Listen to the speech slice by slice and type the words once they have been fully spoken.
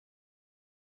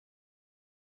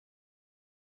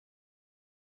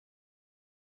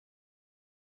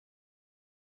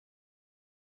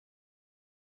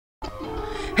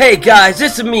Hey guys,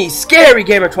 this is me, Scary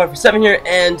Gamer 24/7 here,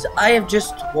 and I have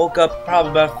just woke up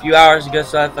probably about a few hours ago,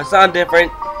 so if I sound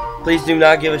different, please do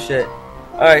not give a shit.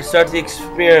 Alright, start the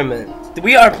experiment.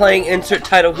 We are playing insert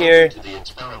title here.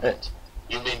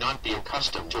 You may not be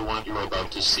accustomed to what you're about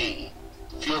to see.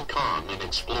 Feel calm and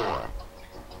explore.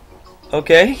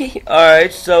 Okay,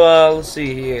 alright, so let's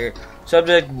see here.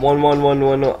 Subject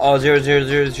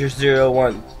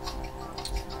 1111000001.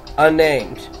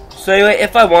 Unnamed. So anyway,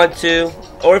 if I want to,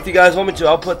 or if you guys want me to,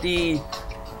 I'll put the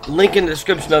link in the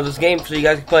description of this game so you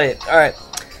guys can play it. Alright.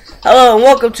 Hello and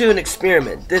welcome to an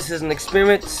experiment. This is an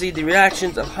experiment to see the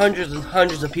reactions of hundreds and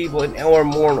hundreds of people in our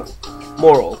moral,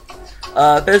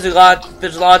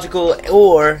 physiological,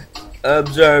 or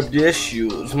observed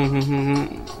issues.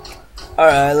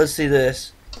 Alright, let's see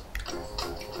this.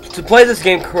 To play this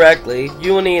game correctly,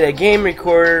 you will need a game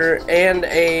recorder and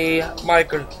a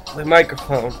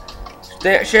microphone.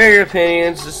 Share your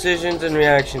opinions, decisions, and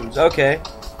reactions. Okay.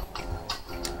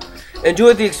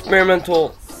 Enjoy the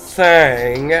experimental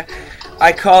thing.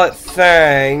 I call it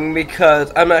thing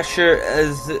because I'm not sure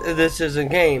as this is a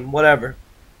game. Whatever.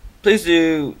 Please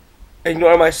do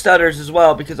ignore my stutters as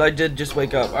well because I did just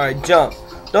wake up. Alright, jump.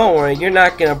 Don't worry, you're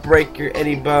not gonna break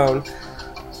any bone.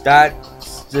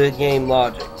 That's the game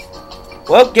logic.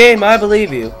 Well, game, I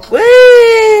believe you. Whee!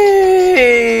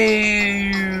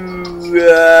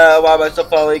 Why am I so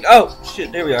falling? Oh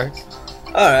shit! There we are.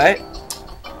 All right.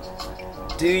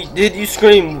 Did you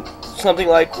scream something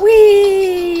like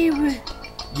 "wee"?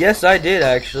 Yes, I did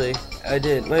actually. I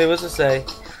did. Wait, what's it say?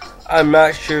 I'm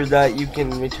not sure that you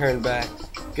can return back.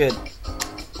 Good.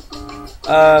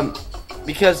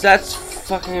 Because that's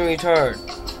fucking retard.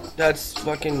 That's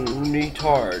fucking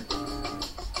retard.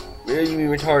 Are you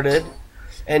retarded?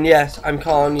 And yes, I'm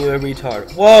calling you a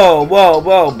retard. Whoa, whoa,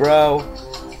 whoa, bro.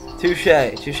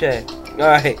 Touche, touche.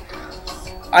 Alright.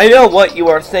 I know what you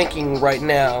are thinking right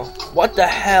now. What the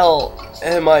hell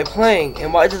am I playing?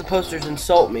 And why do the posters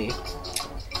insult me?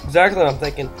 Exactly what I'm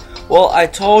thinking. Well, I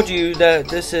told you that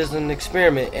this is an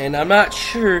experiment, and I'm not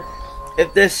sure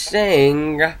if this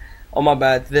thing, oh my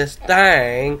bad, this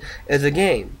thing is a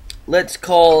game. Let's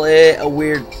call it a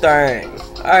weird thing.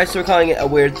 Alright, so we're calling it a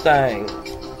weird thing.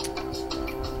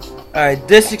 Alright,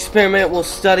 this experiment will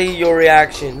study your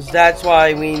reactions. That's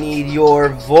why we need your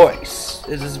voice.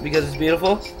 Is this because it's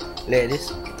beautiful? Ladies.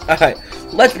 Alright,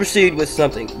 let's proceed with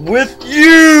something. With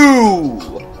you!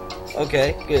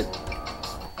 Okay, good.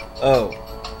 Oh.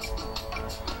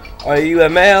 Are you a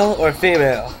male or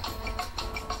female?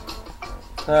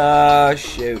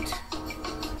 Shoot.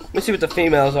 Let me see what the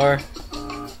females are.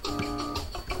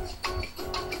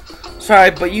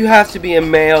 Sorry, but you have to be a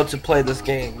male to play this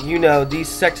game. You know, these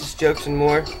sexist jokes and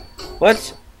more.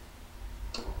 What?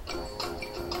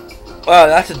 Wow,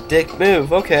 that's a dick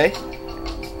move. Okay.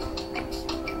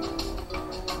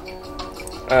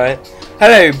 Alright.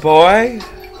 Hello, boy.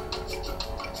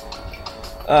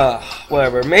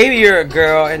 Whatever. Maybe you're a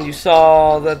girl and you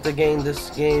saw that this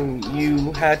game,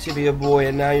 you had to be a boy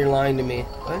and now you're lying to me.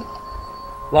 What?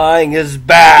 Lying is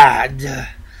bad.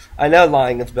 I know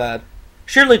lying is bad.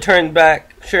 Surely turned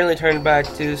back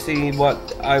to see what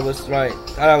I was right.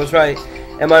 Thought I was right.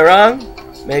 Am I wrong?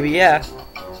 Maybe, yeah.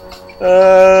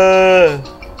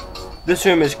 This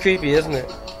room is creepy, isn't it?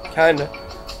 Kinda.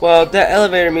 Well, that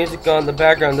elevator music on the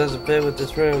background doesn't fit with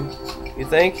this room. You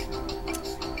think?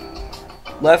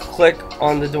 Left click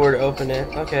on the door to open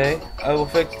it. Okay. I will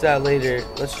fix that later.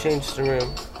 Let's change the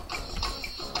room.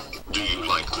 Do you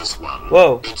like this one?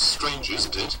 Whoa. It's strange,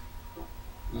 isn't it?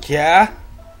 Yeah?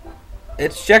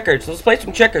 It's checkers. Let's play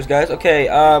some checkers, guys. Okay,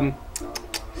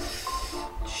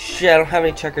 shit, I don't have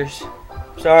any checkers.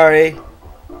 Sorry.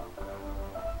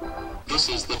 This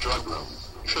is the drug room.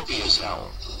 Trippy as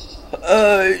hell.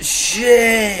 Oh,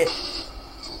 shit.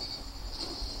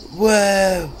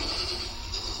 Whoa.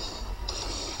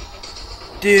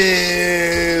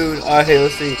 Dude. Okay,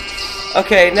 let's see.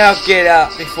 Okay, now get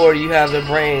out before you have a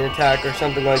brain attack or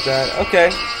something like that.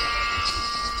 Okay.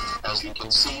 As you can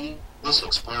see, this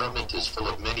experiment is full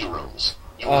of many rooms.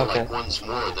 You will like ones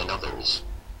more than others.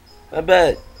 I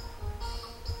bet.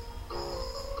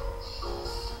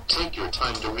 Take your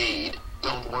time to read.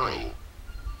 Don't worry.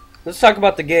 Let's talk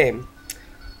about the game.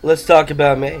 Let's talk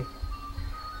about me.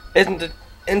 Isn't the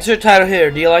insert title here?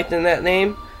 Do you like that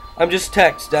name? I'm just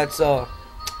text, that's all.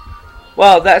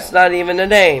 Well, that's not even a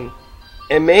name.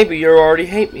 And maybe you already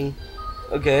hate me.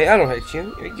 Okay, I don't hate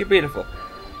you. You're beautiful.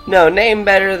 No, name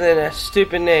better than a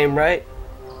stupid name, right?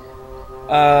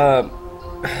 Well,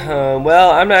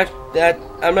 I'm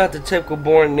not the typical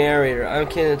boring narrator. I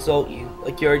can insult you,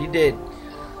 like you already did.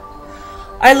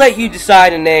 I let you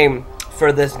decide a name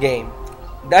for this game.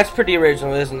 That's pretty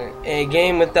original, isn't it? A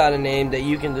game without a name that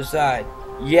you can decide.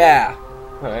 Yeah.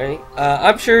 Alright.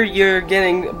 I'm sure you're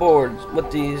getting bored with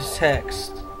these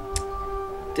texts.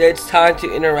 It's time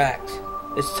to interact.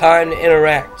 It's time to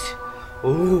interact.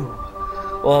 Ooh.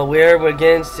 Well, we're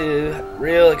getting to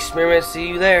real experiments. See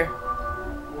you there.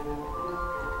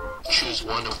 Choose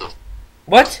one of the...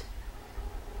 What?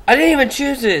 I didn't even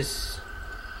choose this.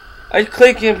 I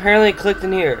clicked and apparently clicked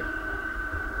in here.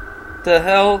 The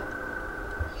hell?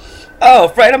 Oh,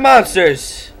 Fright of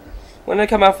Monsters. When did it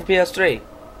come out for PS3?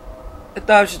 I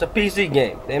thought it was just a PC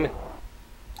game. Damn it.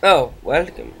 Oh,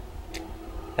 welcome.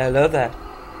 Hello there.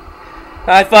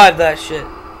 High five that shit.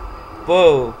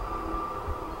 Whoa.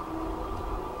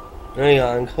 Hang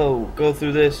on, go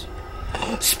through this.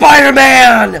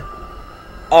 Spider-Man!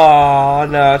 Oh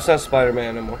no, it's not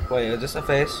Spider-Man anymore. Wait, is this a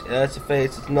face? Yeah, it's a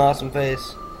face. It's an awesome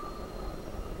face.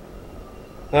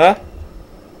 Huh?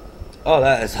 Oh,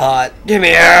 that is hot. Give me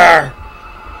here!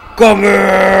 Come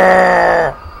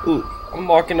here! Ooh, I'm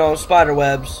marking on spider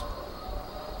webs.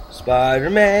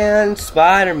 Spider-Man,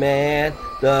 Spider-Man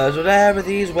does whatever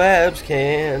these webs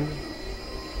can.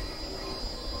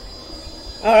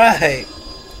 Alright.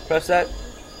 Press that.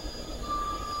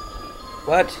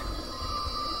 What?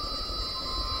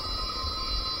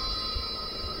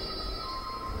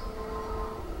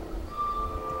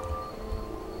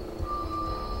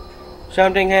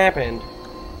 Something happened.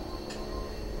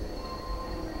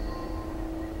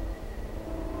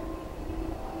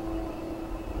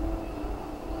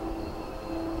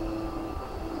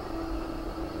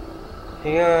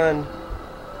 Hang on.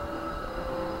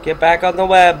 Get back on the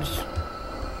webs.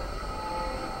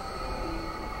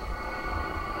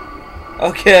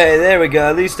 Okay, there we go.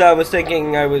 At least I was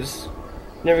thinking I was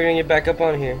never gonna get back up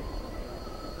on here.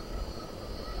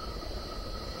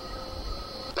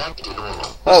 Back to normal.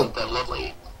 Oh. Isn't that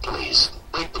lovely? Please,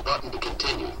 click the button to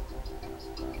continue.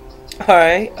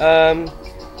 Alright,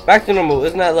 back to normal.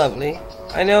 Isn't that lovely?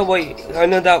 I know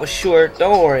that was short.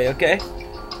 Don't worry, okay?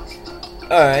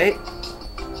 Alright.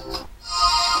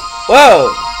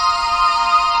 Whoa!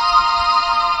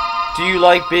 Do you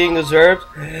like being observed?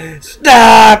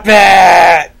 Stop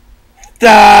it!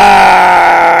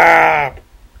 Stop!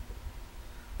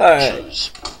 Alright.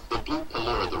 Choose the blue pill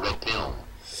or the red pill.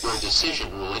 Your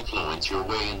decision will influence your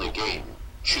way in the game.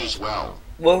 Choose well.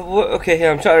 Well, okay, here,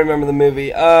 I'm trying to remember the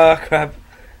movie. Crap.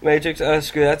 Matrix,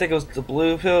 screw it. I think it was the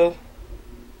blue pill.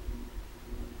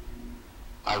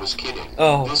 I was kidding.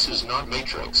 Oh. This is not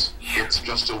Matrix. It's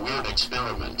just a weird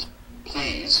experiment.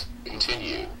 Please,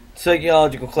 continue.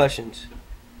 Psychological questions.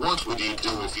 What would you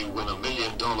do if you win $1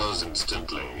 million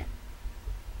instantly?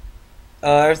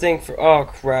 Everything for... Oh,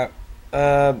 crap. Me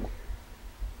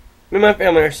and my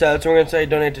family are sad, so we're gonna say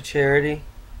donate to charity.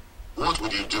 What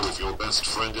would you do if your best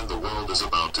friend in the world is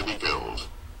about to be killed?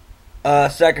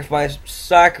 Sacrifice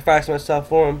myself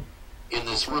for him. In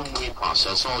this room we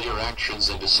process all your actions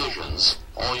and decisions,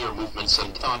 all your movements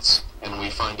and thoughts, and we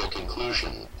find a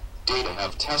conclusion. Data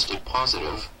have tested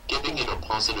positive, giving it a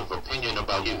positive opinion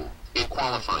about you. It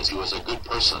qualifies you as a good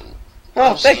person.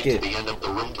 Oh, thank you. Proceed to the end of the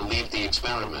room to leave the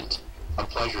experiment. A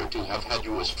pleasure to have had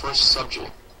you as first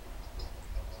subject.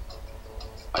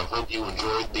 I hope you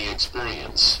enjoyed the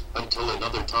experience. Until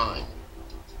another time.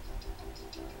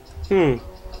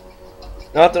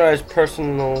 Authorized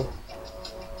personal...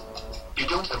 You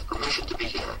don't have permission to be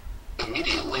here.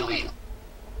 Immediately leave.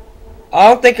 I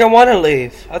don't think I want to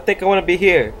leave. I think I want to be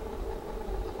here.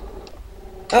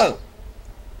 Oh.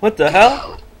 What the hell?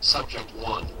 Out. Subject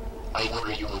 1. I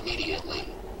order you immediately.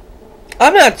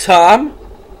 I'm not Tom.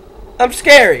 I'm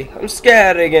scary. I'm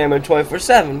scared of Gamer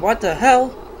 24/7. What the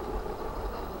hell?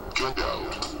 Get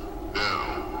out.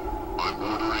 Now. I'm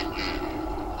ordering you.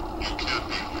 You can't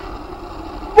be here.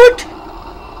 What?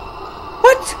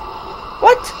 What? What?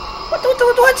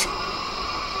 What?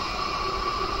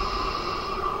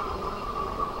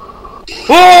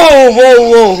 Whoa, whoa,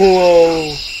 whoa,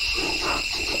 whoa.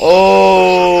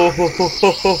 Oh,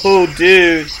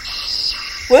 dude.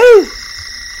 Woo.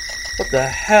 What the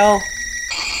hell?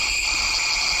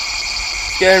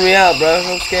 Scaring me out, bro.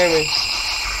 Don't scare me.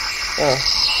 Oh.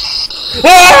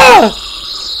 Ah!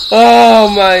 Oh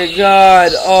my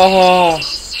god. Oh.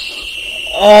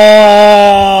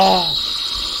 Oh.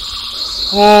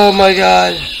 Oh my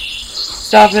god.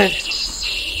 Stop it.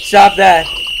 Stop that.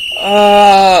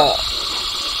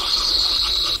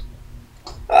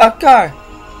 A car.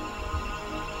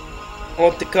 I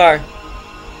want the car.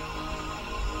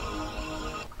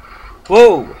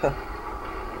 Whoa.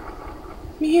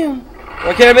 Meow.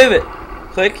 Why can't I move it?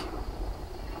 Click.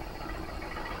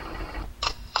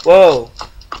 Whoa.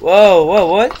 Whoa,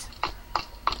 what?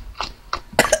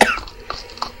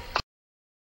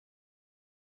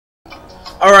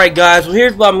 Alright guys, well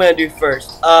here's what I'm gonna do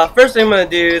first. First thing I'm gonna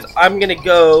do is I'm gonna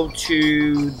go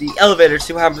to the elevator,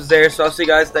 see what happens there, so I'll see you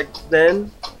guys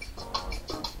then.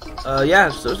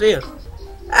 Yeah, so see ya.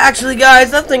 Actually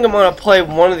guys, I think I'm gonna play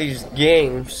one of these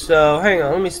games, so hang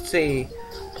on, let me see.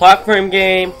 Platform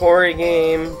game, horror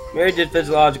game, very good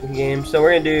physiological game, so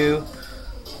we're gonna do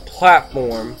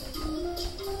platform.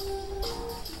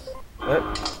 What?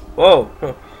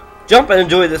 Whoa. Jump and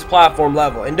enjoy this platform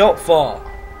level, and don't fall.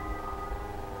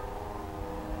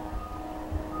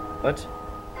 What?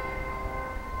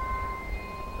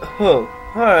 Oh,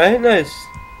 alright, nice.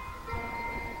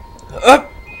 Up!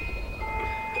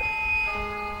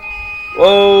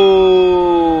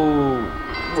 Whoa!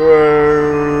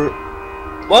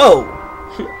 Whoa!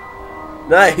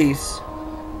 Nice.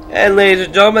 And ladies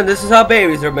and gentlemen, this is how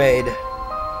babies are made.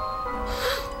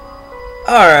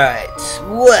 Alright,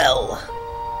 well.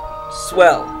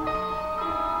 Swell.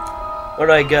 Where'd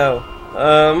I go?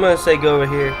 I'm gonna say go over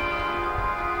here.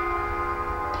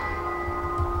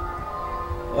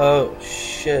 Oh,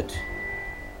 shit.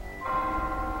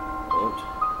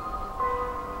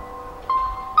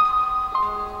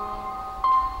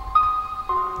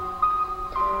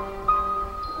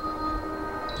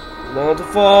 Don't to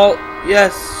fall.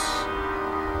 Yes.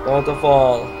 Don't to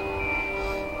fall.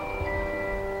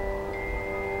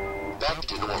 Back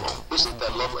to normal. Isn't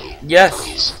that lovely? Yes.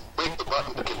 Please, break the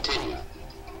button to continue.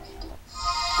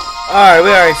 Alright, we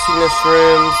already seen this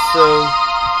room, so...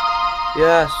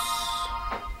 Yes.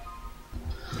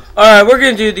 Alright, we're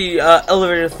gonna do the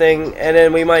elevator thing, and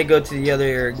then we might go to the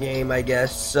other game, I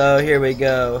guess. So, here we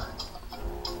go.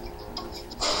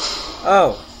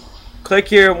 Oh. Click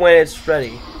here when it's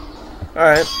ready.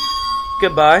 Alright.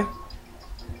 Goodbye.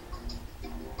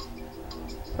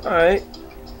 Alright.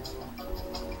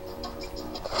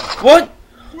 What?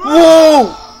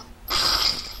 Whoa!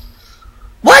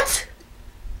 What?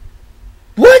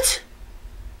 What?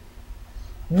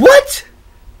 What?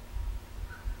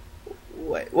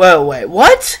 Wait,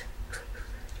 what?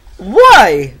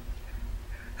 Why?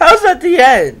 How's that the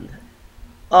end?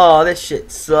 Oh, this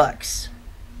shit sucks.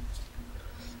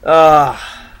 Alright.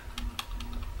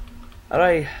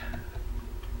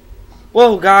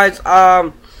 Well, guys,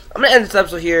 I'm gonna end this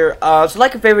episode here. So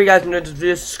like and favorite, you guys enjoyed this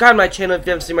video. Subscribe to my channel if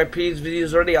you haven't seen my previous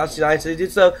videos already. I'll see you guys to do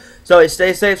so. So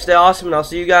stay safe, stay awesome, and I'll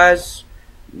see you guys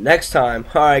next time.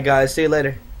 Alright, guys, see you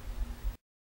later.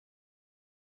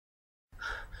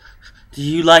 Do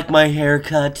you like my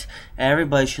haircut?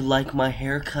 Everybody should like my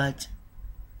haircut.